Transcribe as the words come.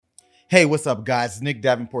Hey, what's up, guys? It's Nick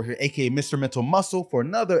Davenport here, aka Mr. Mental Muscle, for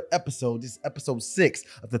another episode. This is episode 6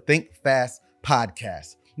 of the Think Fast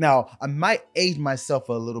podcast. Now, I might age myself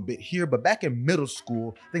a little bit here, but back in middle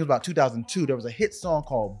school, I think it was about 2002, there was a hit song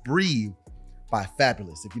called Breathe by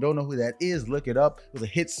Fabulous. If you don't know who that is, look it up. It was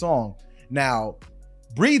a hit song. Now,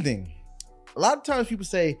 breathing, a lot of times people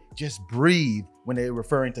say just breathe when they're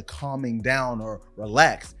referring to calming down or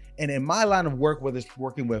relax. And in my line of work, whether it's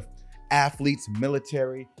working with athletes,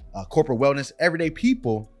 military, corporate wellness, everyday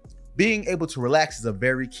people, being able to relax is a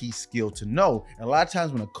very key skill to know. And a lot of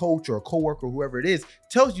times when a coach or a coworker, or whoever it is,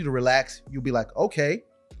 tells you to relax, you'll be like, okay.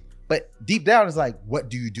 But deep down it's like, what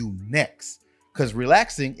do you do next? Because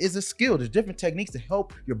relaxing is a skill. There's different techniques to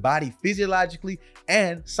help your body physiologically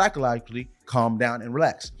and psychologically calm down and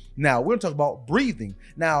relax. Now, we're gonna talk about breathing.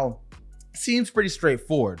 Now, it seems pretty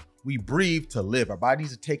straightforward. We breathe to live. Our body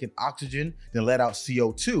needs to take in oxygen, then let out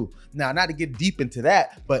CO2. Now, not to get deep into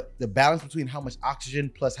that, but the balance between how much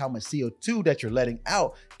oxygen plus how much CO2 that you're letting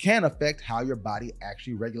out can affect how your body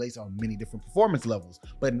actually regulates on many different performance levels.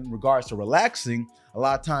 But in regards to relaxing, a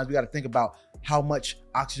lot of times we got to think about how much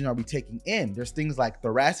oxygen are we taking in. There's things like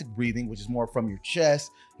thoracic breathing, which is more from your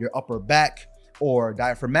chest, your upper back, or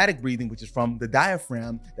diaphragmatic breathing, which is from the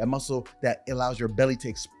diaphragm, that muscle that allows your belly to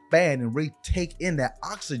expand and really take in that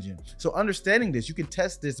oxygen. So understanding this, you can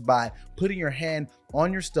test this by putting your hand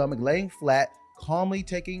on your stomach, laying flat, calmly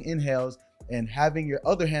taking inhales, and having your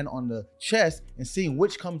other hand on the chest and seeing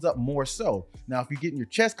which comes up more so. Now, if you're getting your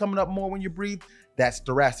chest coming up more when you breathe, that's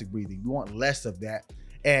thoracic breathing. You want less of that.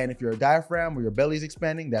 And if your diaphragm or your belly is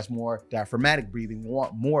expanding, that's more diaphragmatic breathing. You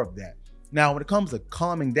want more of that. Now, when it comes to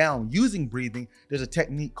calming down using breathing, there's a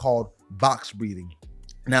technique called box breathing.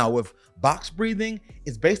 Now, with box breathing,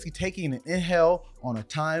 it's basically taking an inhale on a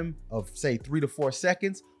time of, say, 3 to 4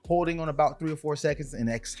 seconds, holding on about 3 or 4 seconds, and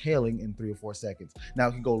exhaling in 3 or 4 seconds. Now,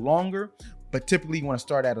 it can go longer, but typically you want to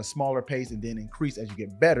start at a smaller pace and then increase as you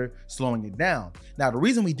get better, slowing it down. Now, the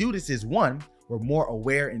reason we do this is, one, we're more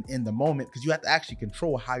aware and in the moment because you have to actually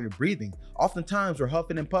control how you're breathing. Oftentimes we're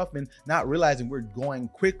huffing and puffing, not realizing we're going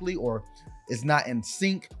quickly or it's not in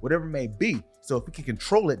sync, whatever it may be. So if we can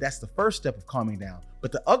control it, that's the first step of calming down.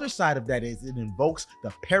 But the other side of that is it invokes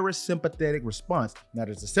the parasympathetic response. Now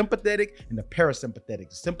there's the sympathetic and the parasympathetic.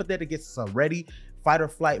 The sympathetic gets us ready, fight or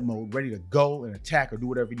flight mode, ready to go and attack or do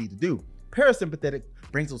whatever you need to do. Parasympathetic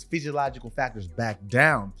brings those physiological factors back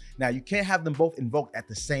down. Now, you can't have them both invoked at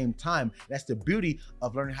the same time. That's the beauty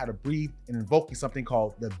of learning how to breathe and invoking something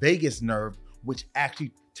called the vagus nerve, which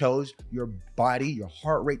actually tells your body, your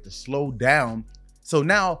heart rate to slow down. So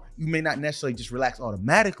now you may not necessarily just relax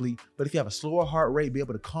automatically, but if you have a slower heart rate, be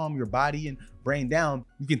able to calm your body and brain down,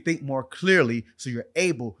 you can think more clearly so you're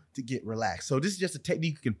able to get relaxed. So this is just a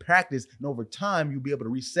technique you can practice, and over time, you'll be able to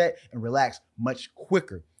reset and relax much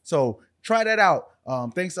quicker. So try that out.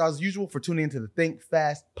 Thanks as usual for tuning into the Think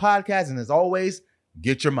Fast podcast. And as always,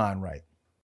 get your mind right.